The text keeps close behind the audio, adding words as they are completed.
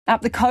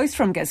Up the coast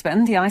from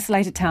Gisborne, the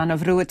isolated town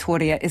of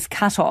Ruatoria is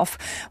cut off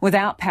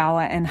without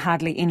power and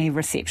hardly any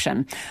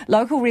reception.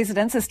 Local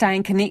residents are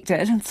staying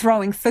connected,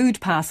 throwing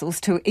food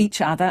parcels to each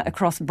other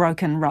across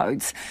broken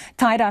roads.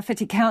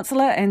 Tairāwhiti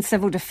councillor and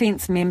civil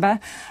defence member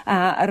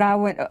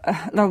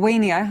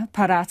Rowenia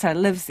Parata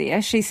lives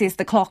there. She says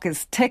the clock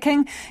is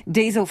ticking,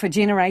 diesel for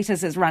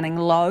generators is running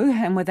low,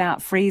 and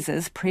without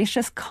freezers,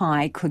 precious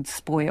kai could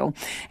spoil.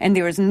 And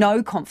there is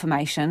no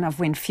confirmation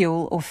of when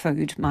fuel or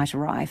food might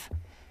arrive.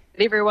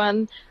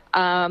 Everyone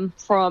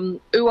from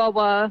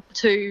Uawa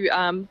to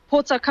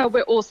Pōtaka,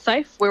 we're all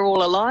safe, we're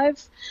all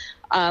alive.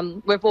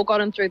 We've all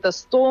gotten through the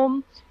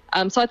storm.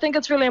 So I think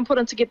it's really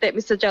important to get that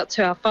message out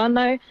to our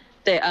whānau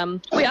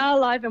that we are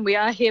alive and we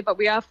are here, but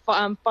we are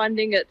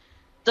finding it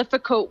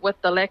difficult with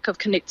the lack of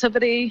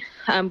connectivity.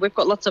 We've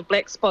got lots of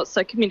black spots,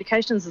 so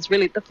communications is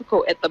really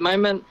difficult at the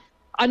moment.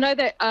 I know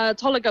that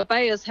Tolaga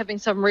Bay is having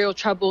some real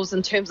troubles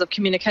in terms of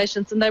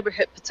communications, and they were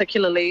hit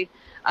particularly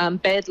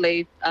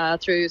badly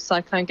through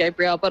Cyclone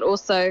Gabrielle, but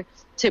also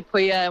Te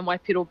Puia and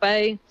Waipiro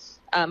Bay,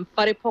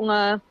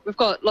 Whareponga. We've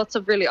got lots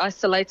of really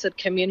isolated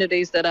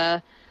communities that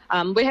are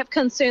we have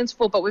concerns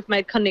for, but we've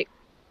made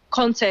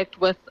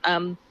contact with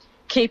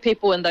key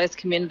people in those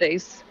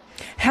communities.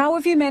 How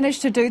have you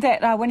managed to do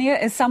that,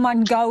 Winia? Is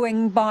someone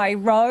going by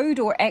road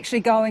or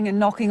actually going and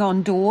knocking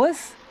on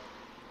doors?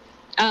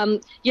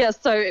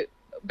 So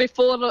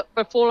before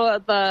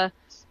the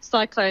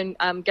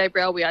Cyclone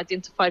Gabrielle, we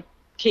identified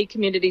key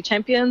community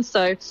champions.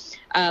 So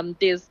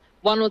there's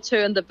one or two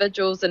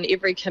individuals in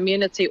every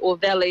community or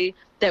valley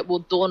that will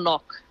door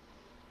knock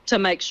to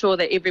make sure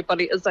that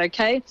everybody is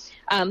okay.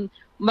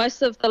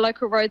 Most of the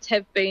local roads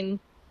have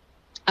been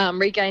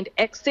regained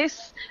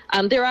access.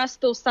 There are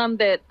still some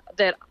that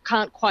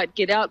can't quite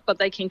get out, but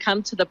they can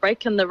come to the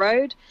break in the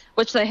road,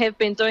 which they have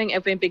been doing,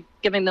 and we've been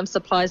giving them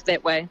supplies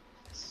that way.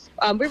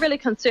 We're really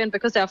concerned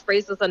because our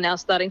freezers are now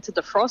starting to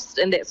defrost,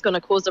 and that's going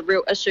to cause a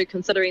real issue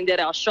considering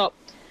that our shop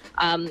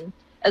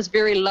is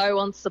very low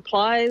on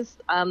supplies.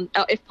 Our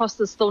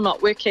FPOS is still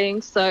not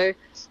working, so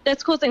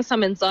that's causing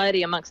some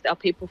anxiety amongst our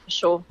people for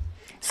sure.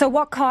 So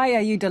what kai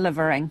are you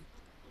delivering?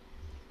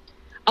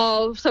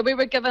 So we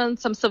were given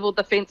some civil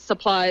defence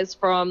supplies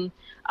from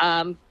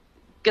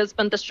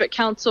Gisborne District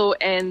Council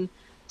and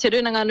Te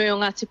Runanga o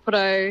Ngāti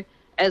Porou,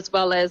 as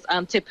well as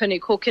Te Puni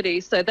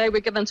Kōkiri. So they were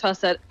given to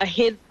us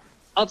ahead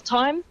of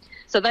time.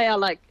 So they are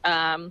like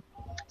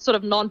sort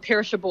of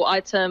non-perishable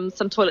items,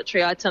 some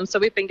toiletry items. So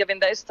we've been giving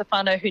those to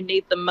whānau who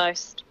need them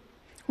most.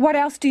 What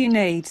else do you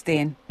need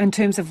then in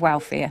terms of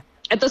welfare?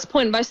 At this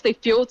point, mostly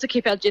fuel to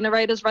keep our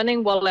generators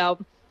running while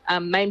our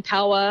main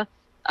power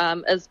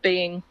is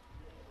being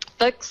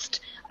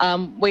fixed.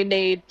 We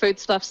need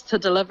foodstuffs to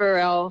deliver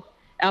our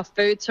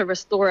food to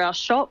restore our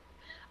shop.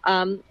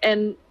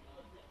 And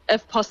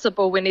if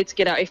possible, we need to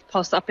get our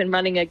FPOS up and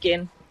running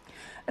again.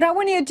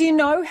 Rawinia, do you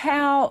know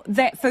how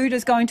that food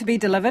is going to be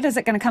delivered? Is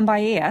it going to come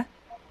by air?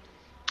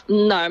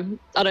 No,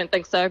 I don't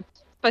think so.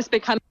 It's supposed to be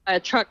coming by a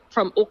truck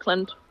from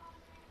Auckland.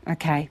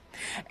 Okay.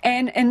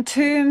 And in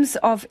terms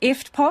of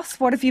FPOS,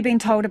 what have you been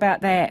told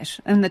about that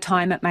and the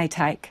time it may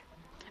take?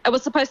 It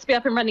was supposed to be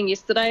up and running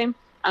yesterday.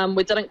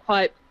 We didn't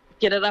quite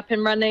get it up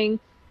and running.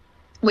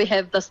 We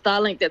have the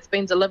Starlink that's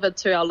been delivered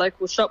to our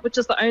local shop, which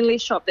is the only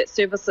shop that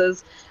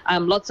services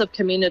lots of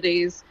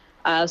communities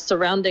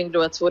surrounding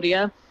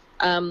Ruatoria.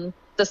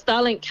 The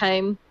Starlink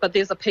came, but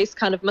there's a piece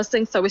kind of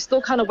missing, so we're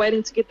still kind of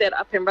waiting to get that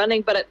up and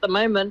running. But at the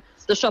moment,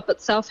 the shop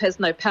itself has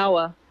no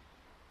power.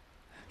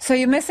 So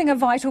you're missing a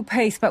vital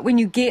piece, but when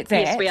you get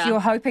that, yes, we are. You're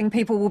hoping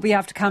people will be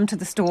able to come to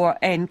the store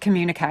and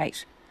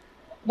communicate?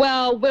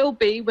 Well, we'll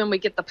be when we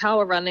get the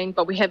power running,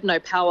 but we have no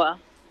power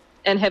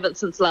and haven't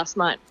since last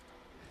night.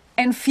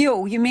 And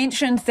fuel, you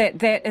mentioned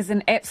that is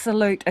an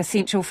absolute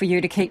essential for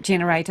you to keep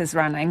generators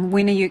running.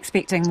 When are you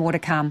expecting more to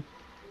come?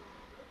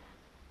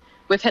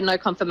 We've had no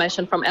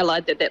confirmation from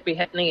Allied that that'll be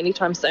happening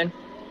anytime soon.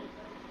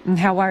 And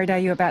how worried are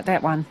you about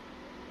that one?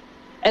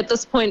 At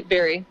this point,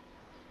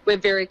 we're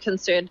very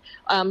concerned.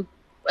 In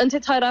Te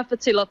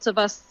Tairāwhiti, lots of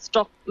us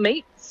stock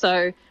meat,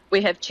 so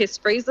we have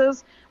chest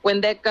freezers.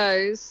 When that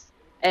goes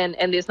and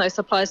there's no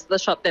supplies to the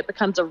shop, that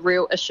becomes a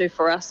real issue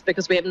for us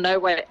because we have no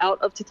way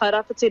out of Te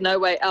Tairāwhiti, no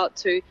way out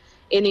to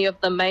any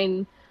of the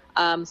main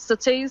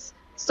cities.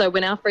 So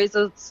when our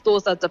freezer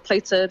stores are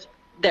depleted,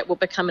 that will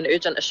become an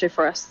urgent issue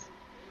for us.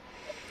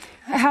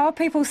 How are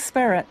people's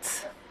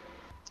spirits?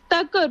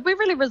 They're good. We're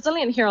really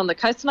resilient here on the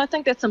coast, and I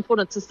think that's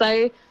important to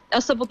say.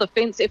 Our civil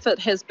defence effort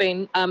has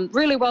been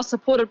really well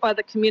supported by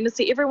the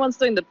community. Everyone's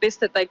doing the best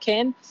that they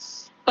can,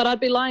 but I'd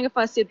be lying if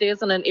I said there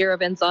isn't an air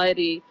of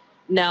anxiety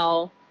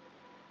now,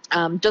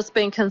 just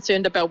being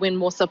concerned about when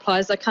more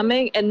supplies are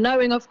coming and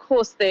knowing, of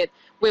course, that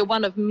we're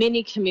one of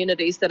many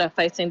communities that are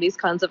facing these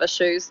kinds of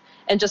issues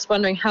and just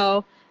wondering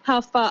how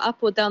far up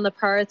or down the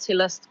priority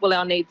list will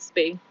our needs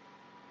be.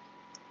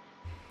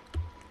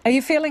 Are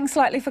you feeling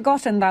slightly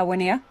forgotten,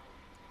 Rawinia?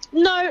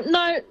 No,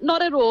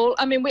 not at all.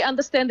 I mean, we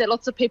understand that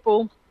lots of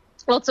people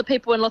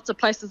in lots of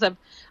places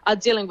are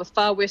dealing with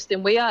far worse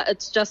than we are.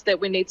 It's just that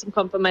we need some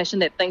confirmation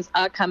that things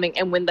are coming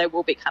and when they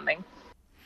will be coming.